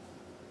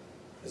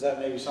 Is that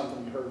maybe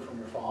something you heard from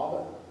your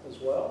father as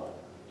well?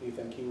 Do you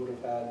think he would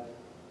have had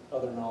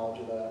other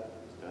knowledge of that?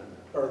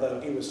 Or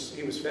that he was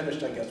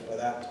finished, I guess, by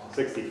that time?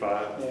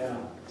 65. Yeah.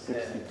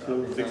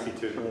 62.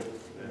 62.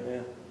 Yeah.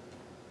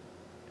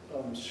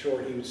 I'm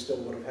sure he still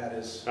would have had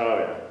his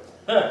Oh,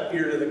 yeah.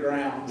 ear to the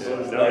ground. Yeah,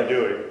 so- never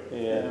do it.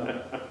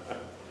 Yeah.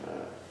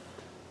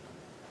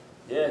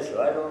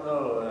 so I don't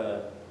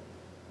know,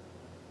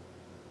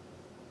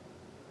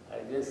 I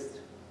guess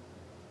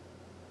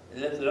it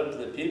left it up to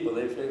the people.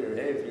 They figured,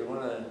 hey, if you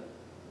wanna,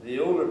 the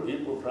older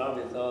people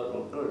probably thought,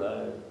 well,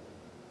 good,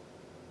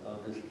 I'll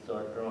just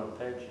start drawing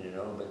pension, you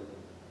know, but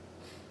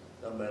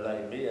somebody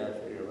like me, I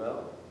figured,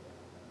 well,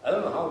 I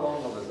don't know how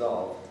long I was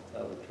off, to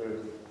tell the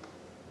truth.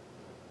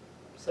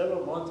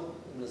 Several months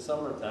in the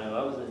summertime,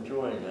 I was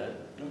enjoying that.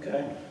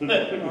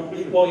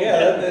 Okay. Well,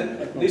 yeah,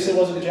 at least it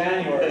wasn't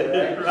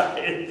January, right?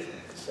 Right.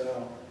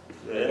 So,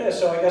 Yeah. yeah,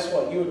 so I guess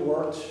what, you had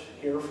worked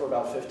here for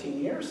about 15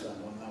 years then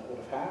when that would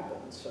have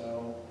happened,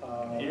 so.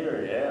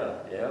 Here,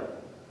 yeah.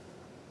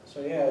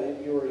 So yeah,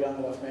 you were a young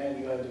enough man,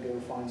 you had to go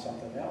find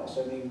something else.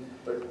 I mean.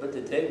 But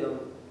to take a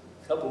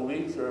couple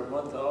weeks or a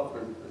month off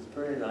was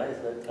pretty nice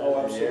that time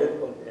Oh, of year.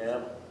 absolutely.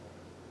 Yeah.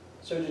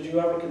 So did you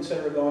ever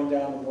consider going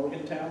down to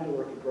Morgantown to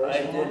work at Grace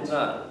I Mines? did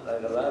not,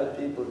 like a lot of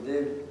people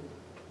did.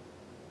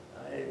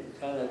 I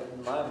kind of,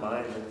 in my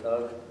mind, I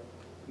thought,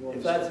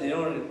 if that's the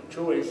only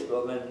choice,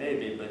 well then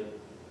maybe, but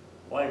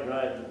why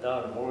drive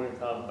down to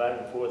Morgantown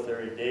back and forth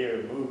every day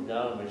or move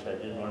down, which I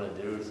didn't want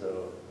to do,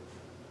 so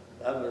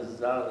that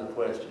was out of the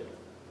question.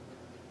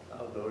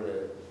 I'll go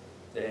to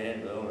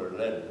Anvil or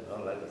Lebanon.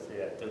 Well, like I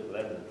say, I took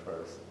Lebanon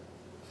first,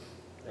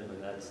 and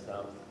then that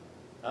stopped.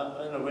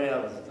 In a way, I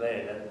was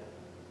glad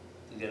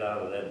to get out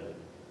of Lebanon,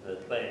 the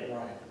plane.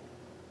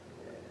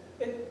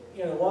 Right.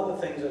 You know, one of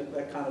the things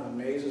that kind of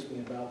amazes me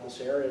about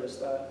this area is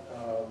that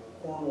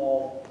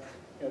Cornwall,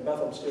 you know,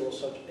 Bethlehem Steel was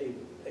such a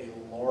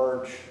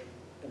large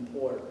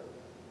employer,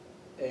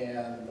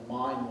 and the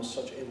mine was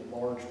such a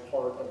large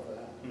part of that,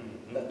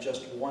 Mm-hmm. that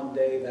just one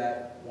day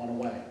that went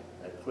away.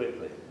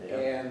 Quickly, yeah.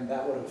 And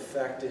that would have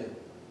affected,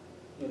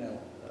 you know,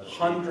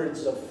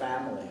 hundreds of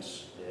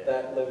families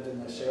that lived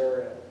in this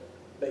area.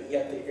 But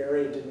yet the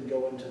area didn't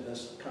go into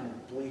this kind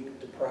of bleak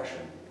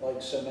depression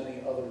like so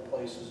many other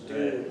places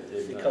do,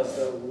 Right, because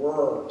there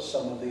were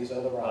some of these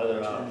other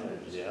other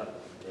opportunities.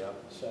 options, yeah.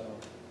 So,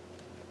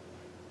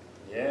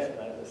 Yeah,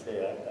 like I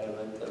say, I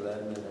went to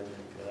Lebanon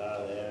and got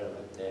out of there,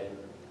 went there.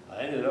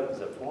 I ended up as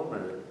a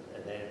foreman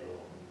at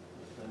Anvil,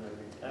 and then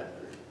retired.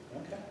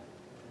 okay.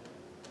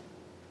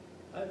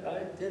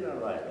 I did all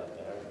right up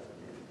there.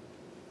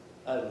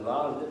 I had a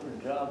lot of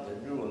different jobs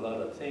and knew a lot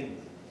of things.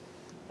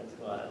 That's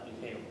why I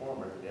became a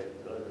foreman to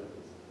get good.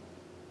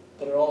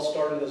 But it all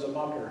started as a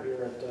mucker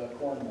here at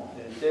Cornwall.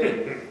 It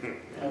did.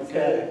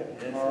 Okay,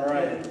 Yes, all it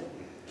right. did.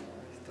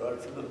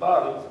 Start from the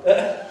bottom.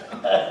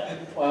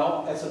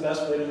 Well, that's the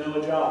best way to know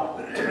a job,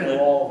 to know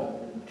all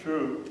of it.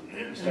 True.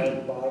 You start at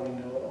the bottom,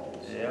 you know it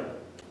all. Yeah.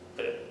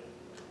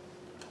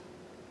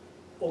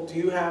 Well, do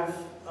you have,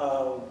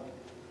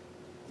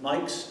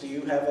 Mike's, do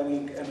you have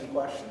any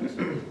questions?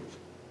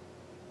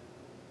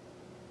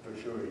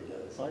 For sure he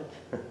does.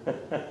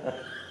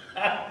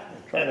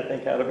 I'm trying to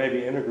think how to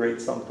maybe integrate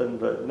something,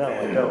 but no,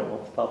 I don't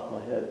off the top of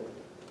my head.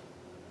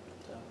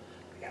 So,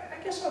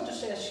 I guess I'll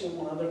just ask you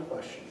one other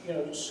question. You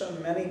know, so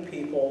many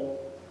people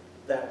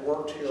that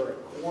worked here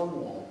at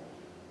Cornwall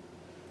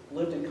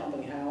lived in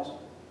company housing.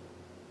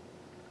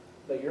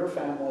 But your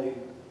family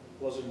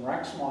was in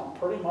Rexmont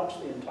pretty much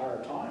the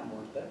entire time,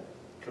 weren't they?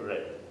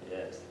 Correct,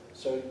 yes.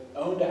 So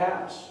owned a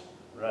house.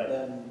 Right.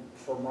 Then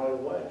from right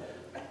away.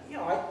 You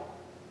know,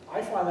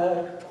 I find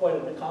that quite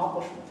an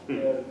accomplishment.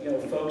 You know,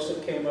 folks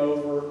that came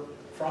over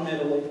from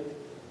Italy,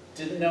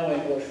 didn't know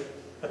English,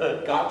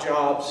 got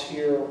jobs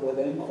here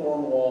within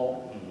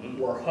Cornwall,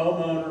 were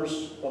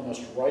homeowners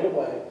almost right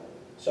away.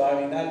 So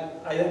I mean,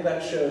 I think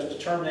that shows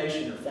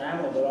determination in your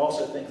family, but I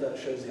also think that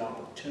shows the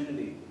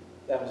opportunity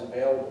that was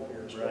available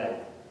here as well.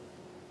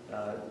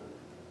 Right.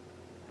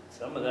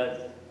 Some of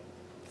that,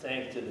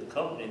 thanks to the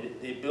company,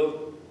 they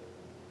built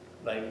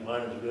like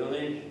Miners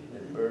Village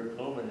and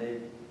Birdcombe, and they,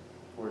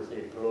 of course,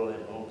 they put all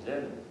them homes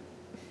in.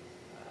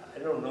 I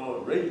don't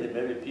know, originally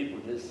maybe people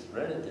just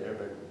rented there,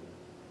 but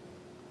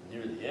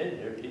near the end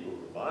there, people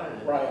were buying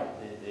it.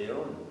 Right. They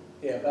owned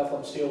it. Yeah,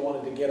 Bethlehem Steel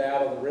wanted to get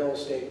out of the real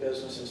estate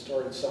business and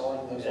started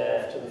selling those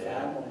off to the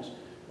families,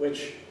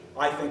 which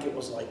I think it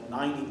was like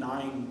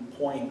 99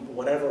 point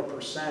whatever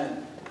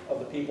percent of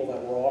the people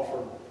that were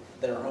offered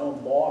their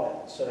home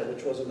bought it. So,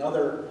 which was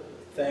another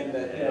thing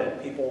that, you know,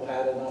 people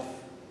had enough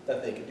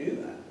that they could do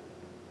that.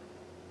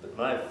 But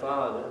my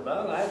father,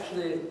 well,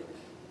 actually,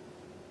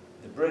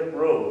 the Brick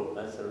Road,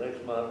 that's the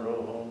Rexmont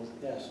Row homes,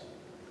 Yes.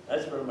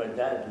 that's where my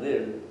dad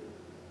lived.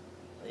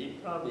 He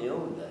probably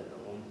owned that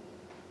home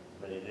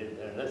when he lived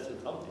there, unless the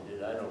company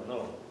did, I don't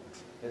know.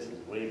 This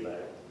is way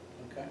back,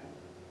 Okay.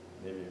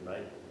 maybe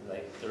right,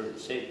 like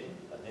 36.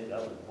 I think I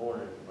was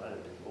born, might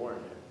have been born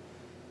there.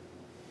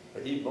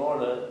 But he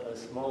bought a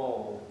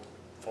small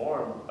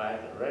farm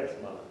back in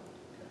Rexmont,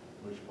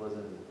 which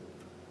wasn't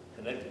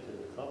connected to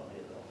the company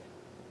at all.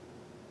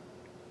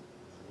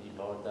 So he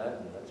bought that,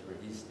 and that's where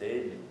he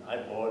stayed. And I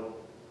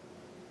bought,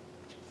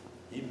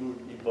 he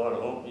bought a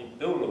home, he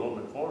built a home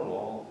in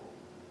Cornwall,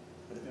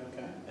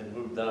 Okay. and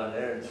moved down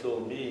there and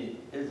sold me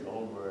his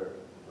home where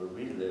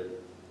we lived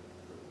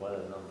for quite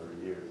a number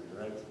of years in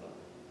Rexmont.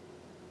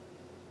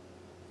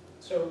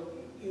 So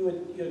you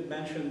had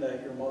mentioned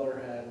that your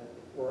mother had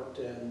worked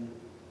in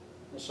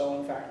the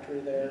sewing factory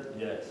there,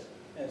 Yes.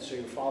 and so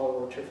your father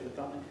worked here for the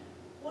company.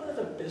 What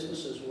other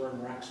businesses were in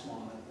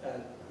Rexmont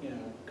at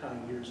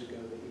kind of years ago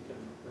that you can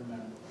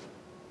remember?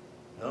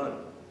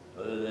 None,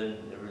 other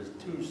than there was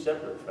 2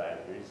 separate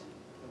factories,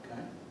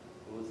 Okay.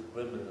 both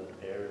women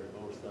up there,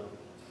 most of them.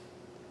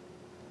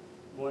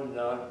 One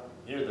out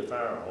near the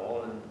fire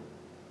hall, and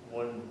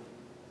one,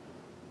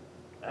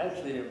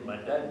 actually, my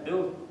dad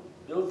built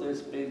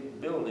this big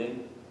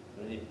building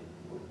when he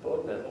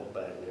bought that home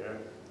back there.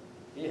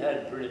 He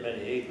had pretty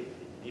many acres.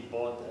 He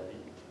bought that.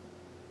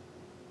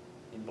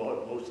 He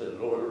bought most of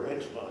the lower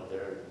Rexmont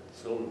there,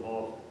 sold them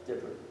off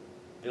different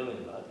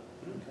building lots.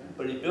 Okay.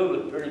 But he built a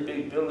pretty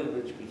big building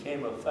which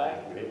became a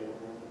factory.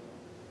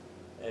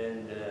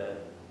 And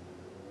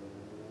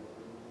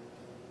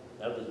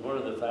that was one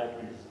of the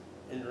factories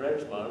in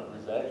Rexmont,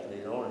 was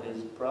actually on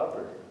his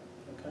property.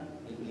 Okay.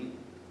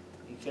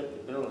 He kept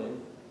the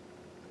building.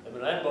 And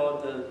when I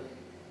bought the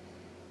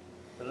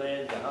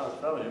land, the house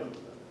from him,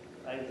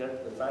 I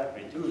got the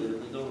factory too. It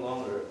was no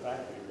longer a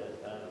factory at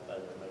that time, if I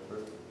remember.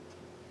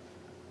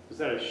 Was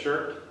that a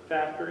shirt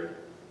factory?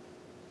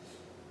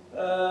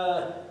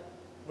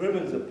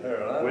 Women's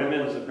apparel. I don't know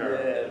Women's what- apparel.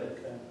 Yeah.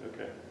 Okay.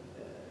 Okay.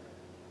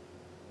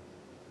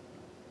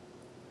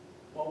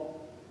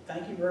 Well,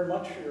 thank you very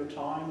much for your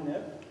time,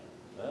 Nick.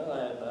 Well,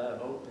 I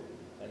hope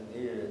I can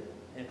give you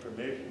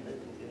information that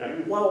you can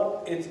use.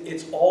 Well,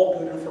 it's all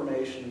good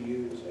information to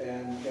use,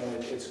 and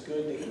it's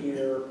good to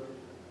hear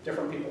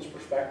different people's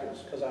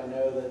perspectives, because I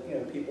know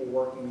that people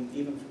working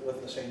even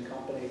with the same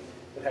company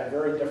would have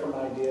very different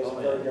ideas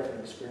and very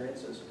different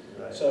experiences.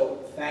 Right. So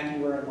thank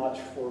you very much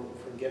for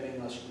giving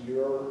us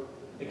your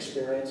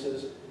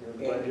experiences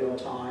You're and your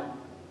welcome. time,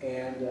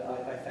 and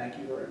I thank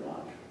you very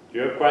much. Do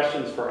you have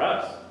questions for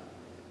us?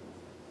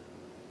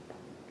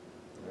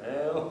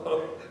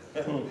 Well,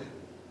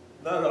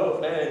 not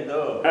offhand,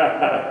 no.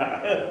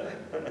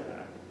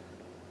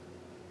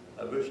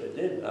 I wish I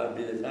did. That'd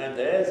be the time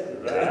to ask it,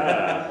 right?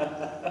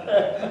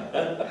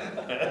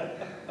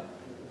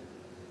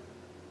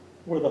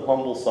 We're the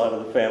humble side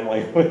of the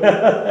family.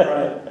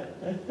 Right.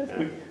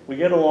 We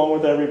get along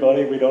with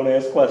everybody, we don't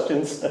ask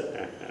questions.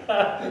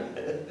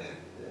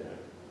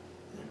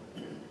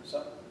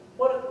 So,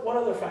 what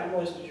other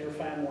families did your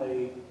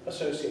family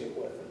associate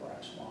with in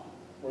Rexmont?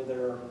 Were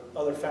there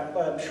other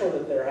families? I'm sure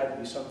that there had to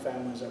be some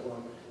families that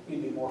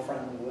you'd be more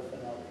friendly with than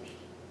others.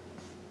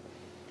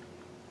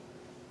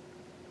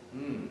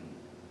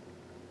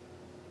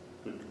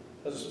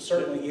 Because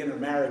certainly you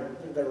intermarried.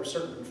 There were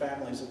certain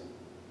families that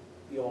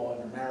you all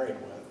intermarried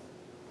with.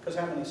 Because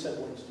how many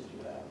siblings did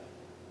you have?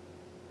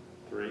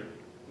 3.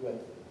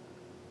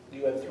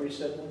 You had 3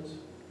 siblings?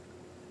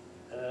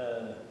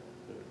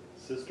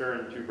 Sister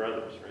and 2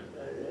 brothers, right?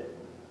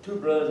 2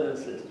 brothers and a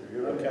sister.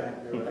 You're right. Okay.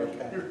 You're right.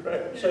 Okay. You're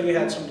right. So you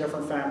had some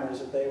different families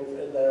that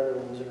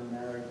everyone was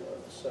intermarried with.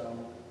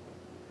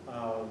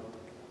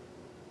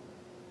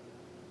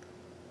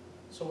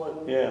 So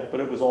what? Yeah, but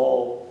it was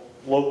all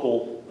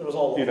local, It was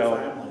all local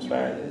families, right?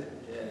 married.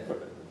 Yeah.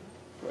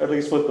 At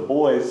least with the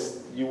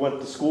boys, you went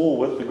to school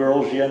with the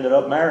girls you ended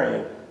up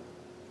marrying,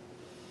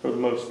 for the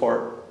most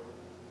part.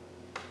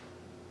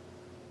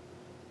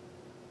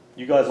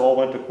 You guys all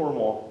went to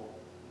Cornwall.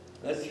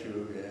 That's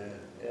true, yeah.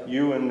 Yeah.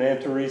 You and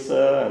Aunt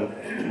Teresa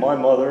and my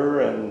mother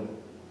and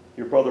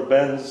your brother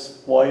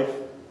Ben's wife,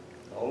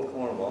 All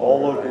Cornwall.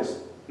 all right. locals.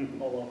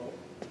 All local.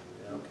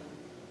 Yeah.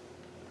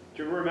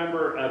 Do you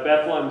remember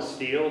Bethlehem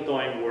Steel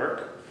doing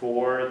work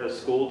for the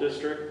school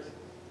district?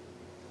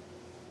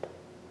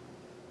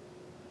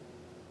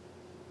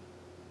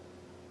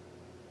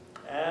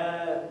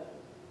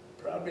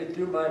 Probably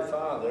through my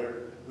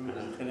father, who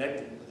was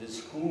connected with the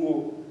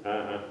school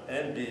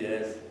and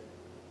BS.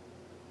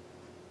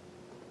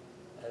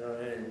 I don't know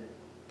any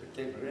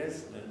particular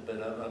incident,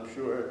 but I'm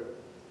sure.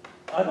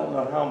 I don't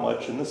know how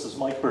much, and this is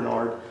Mike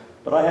Bernard,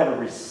 but I have a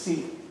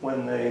receipt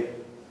when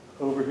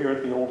over here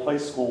at the old high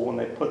school, when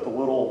they put the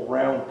little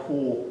round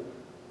pool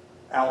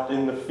out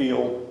in the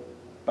field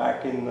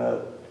back in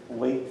the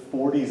late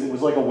 40s. It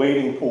was like a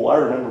wading pool. I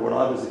remember when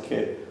I was a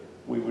kid,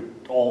 we would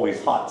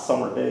always, hot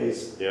summer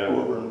days, go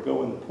over and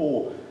go in the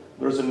pool.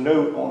 There's a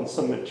note on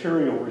some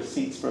material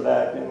receipts for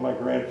that in my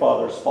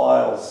grandfather's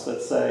files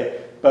that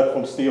say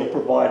Bethlehem Steel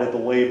provided the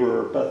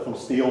labor, or Bethlehem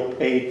Steel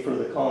paid for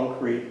the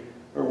concrete,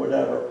 or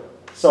whatever.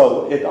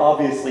 So it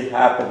obviously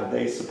happened.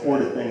 They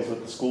supported things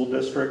with the school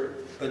district.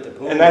 But the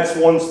pool. And that's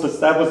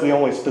that was the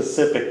only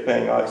specific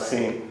thing I've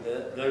seen.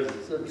 There's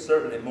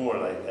certainly more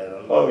like that.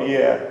 Oh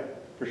yeah,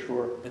 for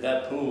sure. But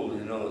that pool,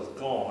 is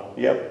gone.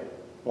 Yep,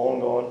 long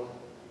gone.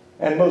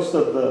 And most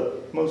of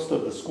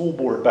the school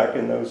board back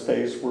in those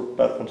days were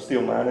Bethlehem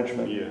Steel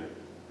Management. Yeah.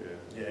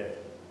 Yeah.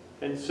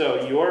 And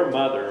so your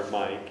mother,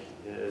 Mike,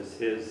 is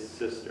his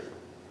sister.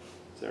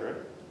 Is that right?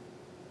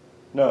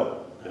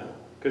 No.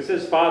 Because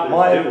his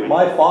father's Dewey.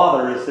 My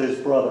father is his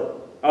brother.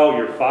 Oh,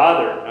 your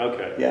father.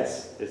 Okay.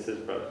 Yes. It's his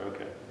brother.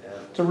 Okay. Yeah.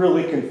 To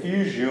really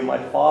confuse you, my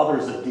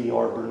father's a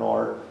D.R.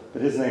 Bernard,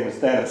 but his name was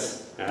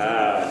Dennis.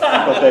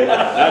 Ah, But they,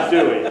 not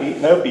Dewey.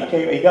 nope,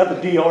 he got the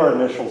DR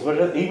initials,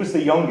 but he was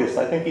the youngest.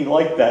 I think he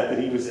liked that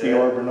he was Yeah,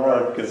 DR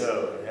Bernard, because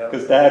So,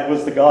 yeah. Dad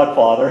was the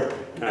godfather.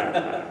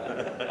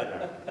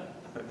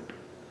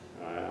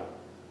 Wow.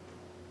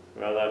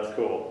 Well, that's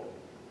cool.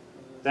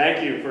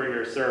 Thank you for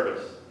your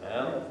service.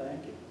 Yeah.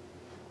 Thank you.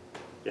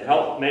 You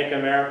helped make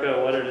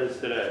America what it is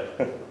today.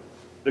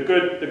 The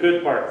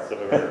good parts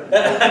of America.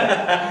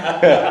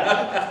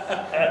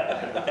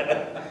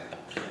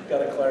 Got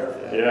to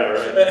clarify. Yeah,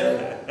 right.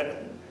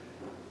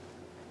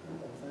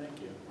 Well,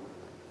 thank you.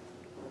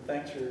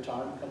 Thanks for your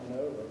time coming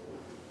over.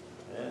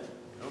 Yeah,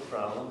 no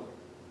problem.